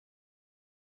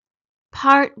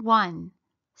Part 1,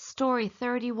 Story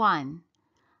 31.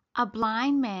 A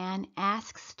blind man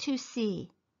asks to see.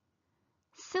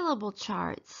 Syllable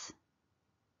charts.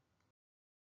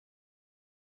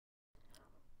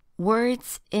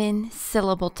 Words in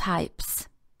syllable types.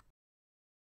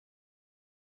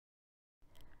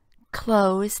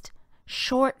 Closed,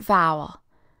 short vowel.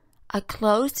 A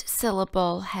closed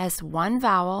syllable has one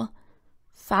vowel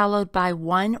followed by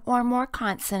one or more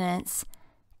consonants,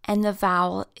 and the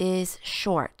vowel is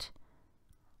short.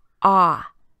 Ah,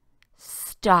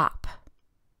 stop.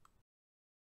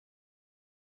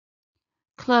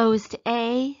 Closed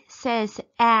A says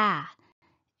ah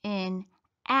in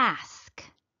ask.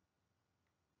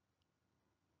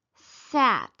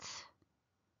 Sat.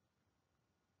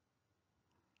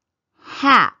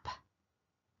 Hap.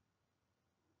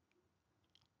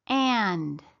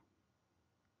 And.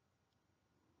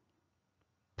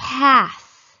 Pass.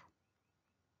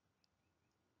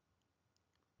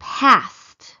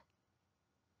 Past.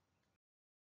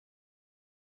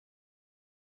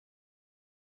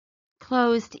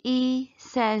 Closed E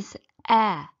says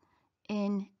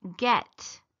in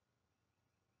get.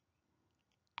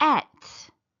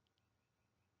 Et.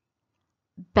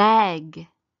 Beg.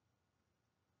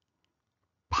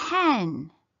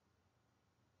 Pen.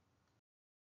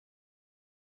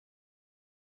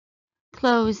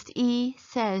 Closed E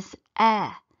says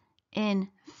in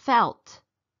felt.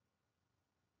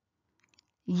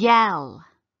 Yell.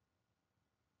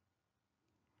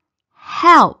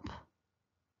 Help.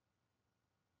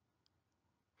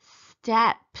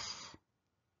 Steps.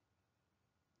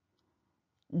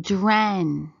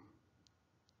 Dren.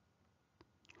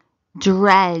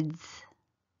 Dreads.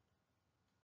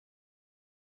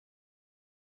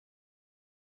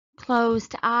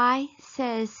 Closed I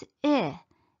says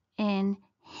in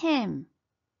him.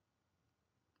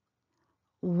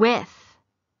 With.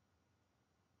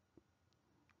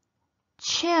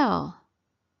 Chill.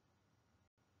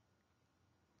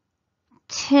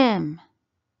 Tim.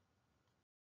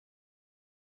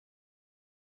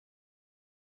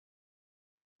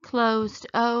 Closed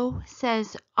O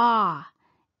says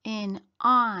in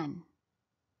on.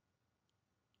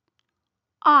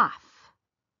 Off.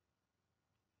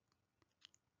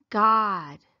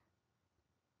 God.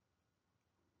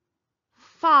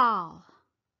 Fall.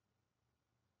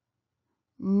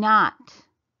 Not.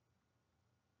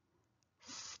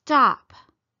 Stop.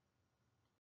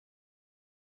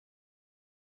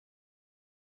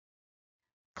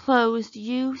 Closed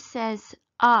U says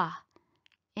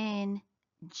in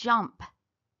jump.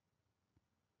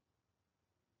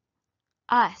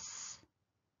 Us.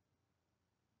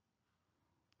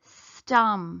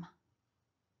 Stum.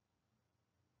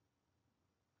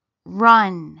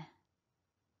 Run.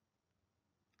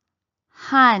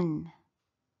 Hun.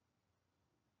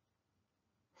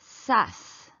 Sus.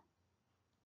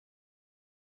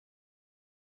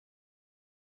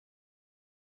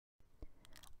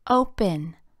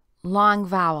 Open, long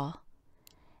vowel.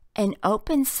 An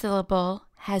open syllable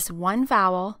has one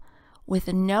vowel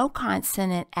with no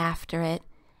consonant after it,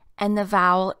 and the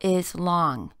vowel is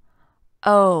long.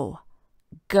 O,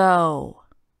 go.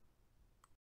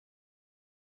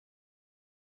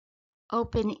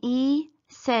 Open E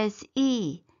says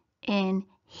in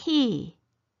he.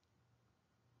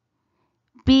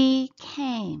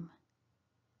 Became.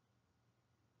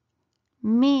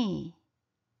 Me.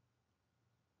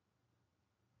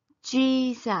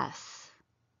 Jesus.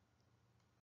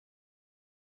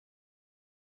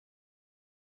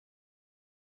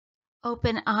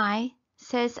 Open I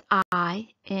says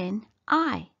in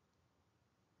I.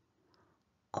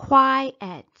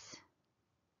 Quiet.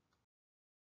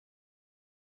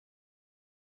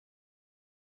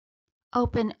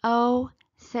 Open O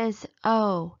says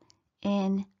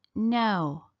in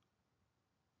no.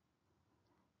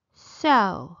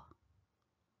 So.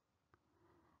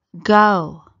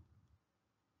 Go.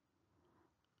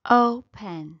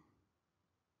 Open.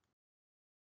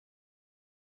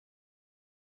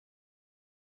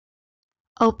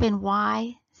 Open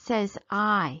Y says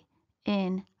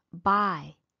in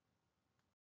by.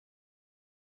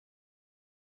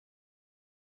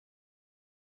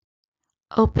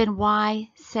 Open Y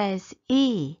says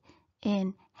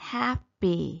in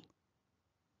happy.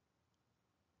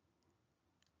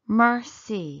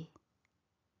 Mercy.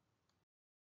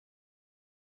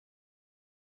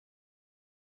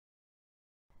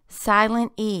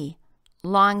 Silent E,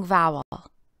 long vowel.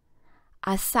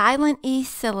 A silent E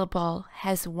syllable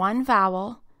has one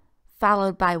vowel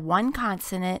followed by one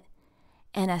consonant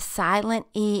and a silent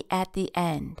E at the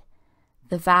end.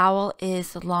 The vowel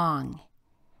is long.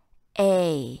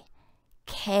 A,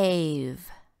 cave.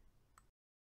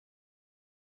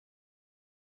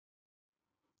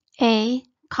 A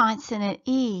consonant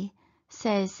E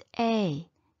says A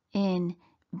in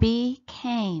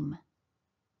became.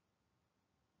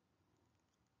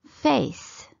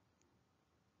 Face.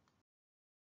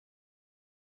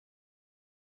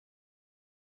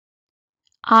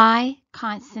 I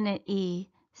consonant E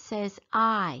says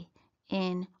I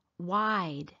in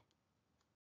wide.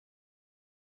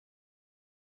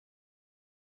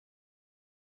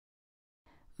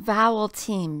 Vowel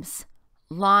teams.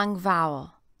 Long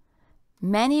vowel.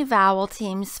 Many vowel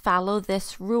teams follow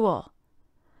this rule.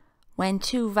 When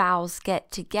two vowels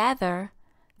get together,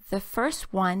 the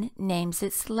first one names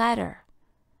its letter.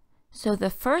 So the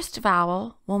first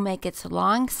vowel will make its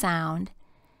long sound,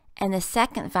 and the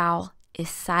second vowel is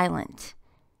silent.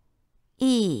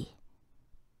 E,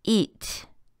 eat.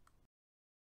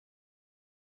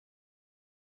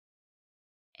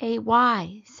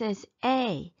 AY says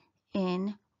A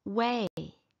in way.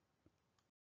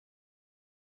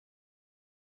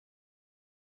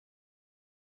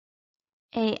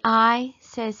 AI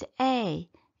says A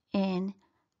in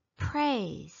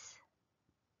praise.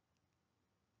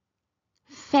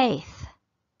 Faith.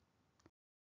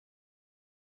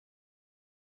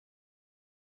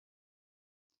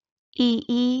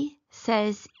 EE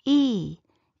says E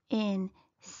in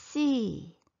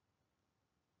see.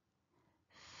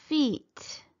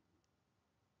 Feet.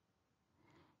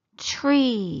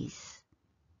 Trees.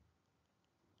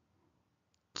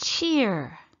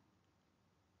 Cheer.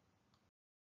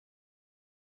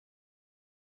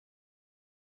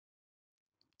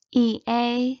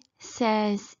 EA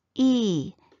says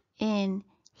E in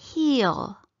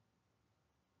heal.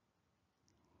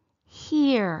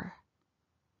 Hear.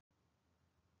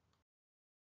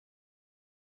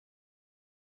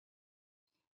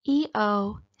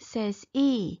 EO says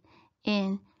E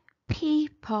in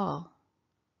people.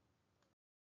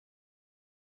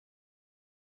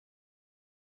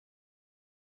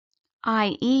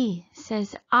 IE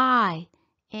says I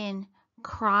in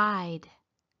cried.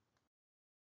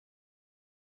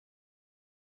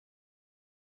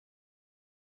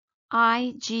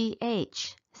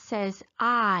 IGH says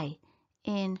I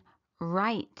in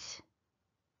right.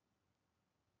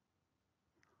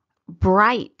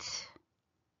 Bright.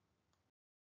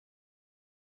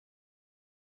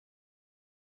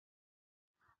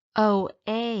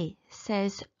 OA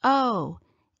says O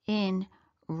in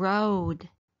road.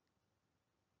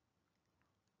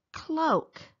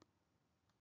 Cloak.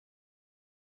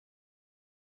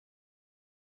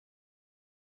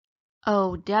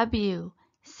 OW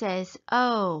says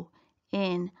O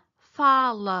in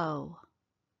follow.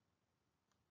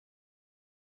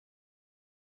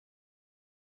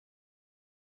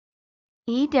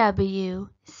 EW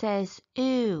says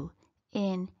oo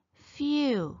in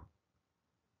few.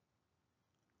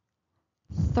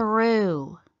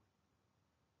 Through.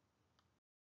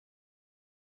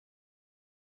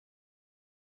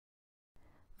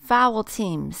 Vowel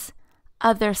teams.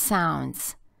 Other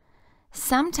sounds.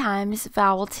 Sometimes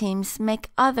vowel teams make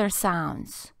other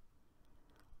sounds.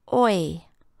 Oi,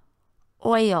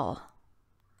 oil.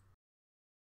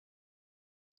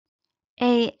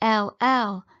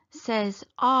 ALL says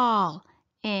all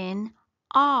in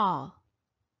all.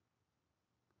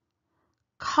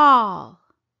 Call.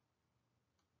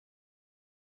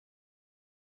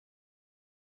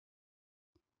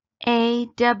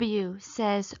 AW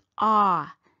says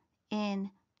awe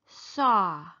in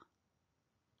saw.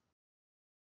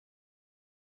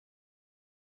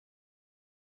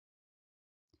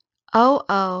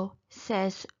 OO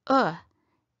says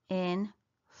in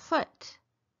foot.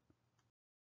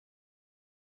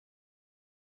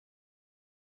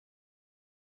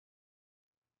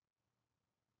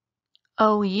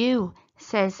 OU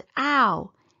says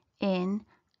ow in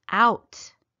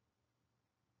out.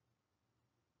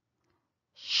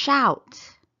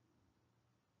 Shout.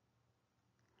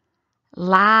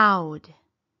 Loud.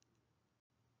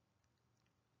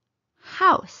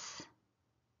 House.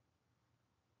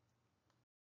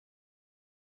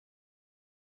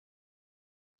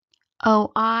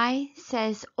 OI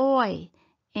says oi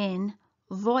in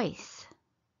voice.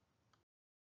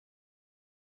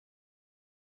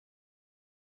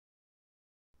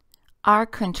 Are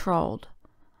controlled.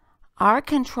 Are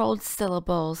controlled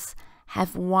syllables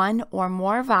have one or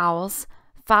more vowels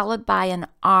followed by an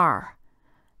R.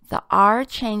 The R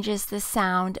changes the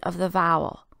sound of the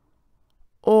vowel.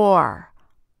 Or,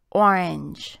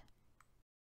 orange.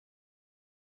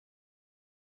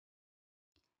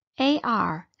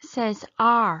 AR says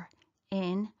R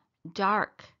in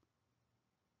dark.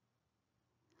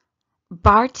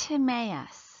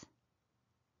 Bartimaeus.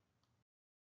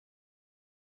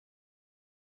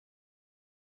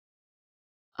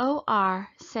 OR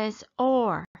says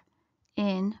or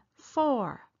in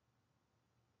for.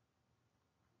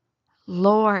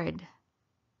 Lord.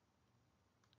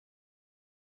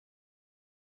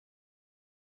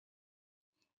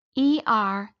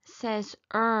 ER says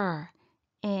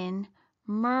in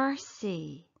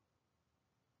mercy.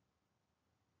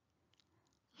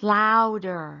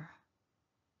 Louder.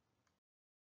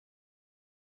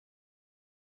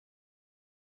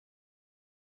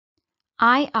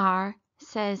 IR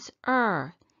says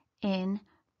in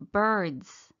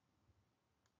birds.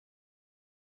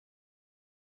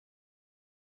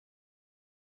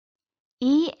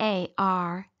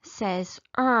 EAR says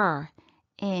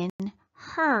in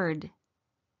herd.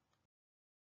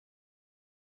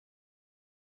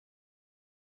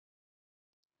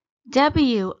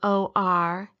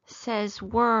 WOR says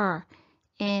were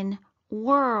in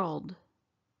world.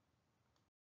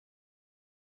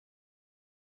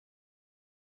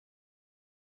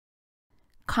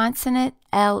 Consonant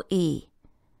LE.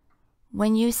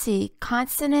 When you see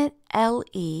consonant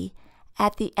LE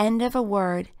at the end of a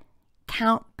word,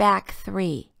 count back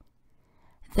 3.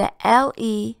 The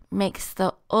LE makes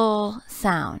the ul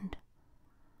sound.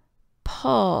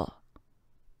 Pull,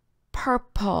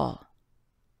 purple.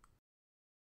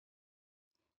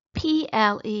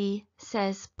 PLE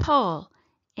says pull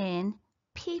in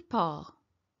people.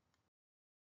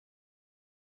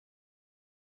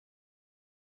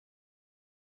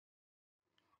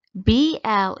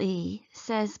 BLE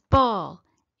says bull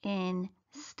in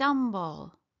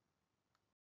stumble.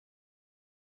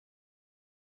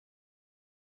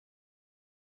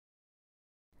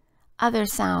 Other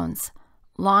sounds,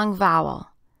 long vowel.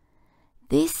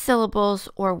 These syllables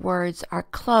or words are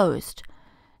closed,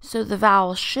 so the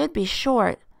vowel should be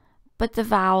short, but the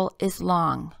vowel is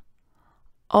long.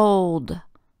 Old,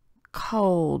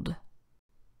 cold.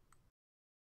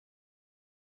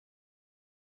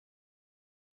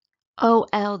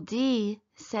 OLD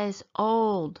says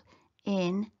old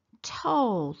in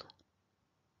told.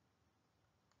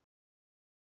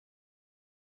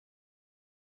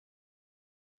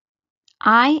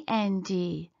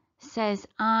 IND says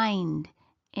ind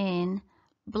in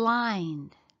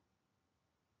blind.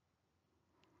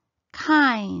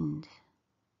 Kind.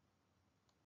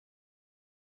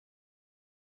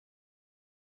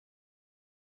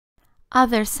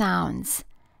 Other sounds,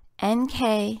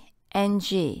 NK,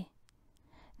 NG.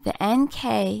 The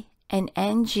NK and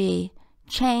NG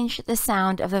change the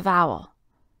sound of the vowel.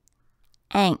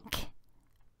 Ank,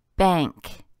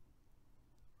 bank.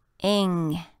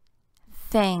 Ing,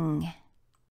 thing.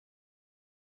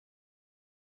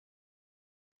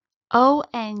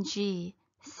 ONG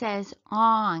says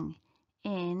ong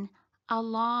in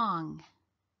along.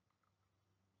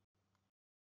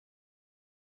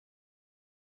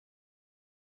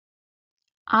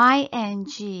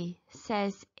 ING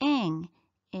says ing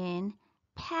in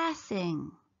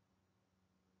passing.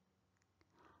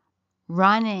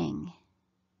 Running.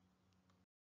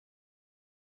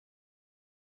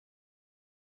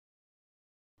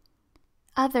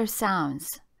 Other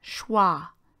sounds, schwa.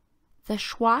 The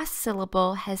schwa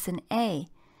syllable has an A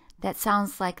that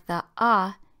sounds like the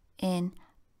in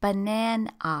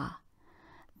banana.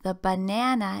 The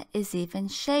banana is even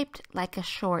shaped like a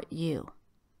short U.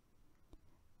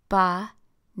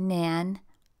 Ba-nan-a.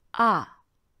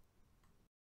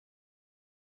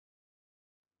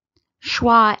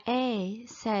 Schwa A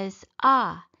says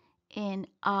in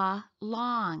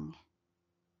long.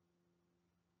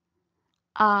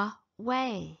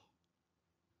 Away.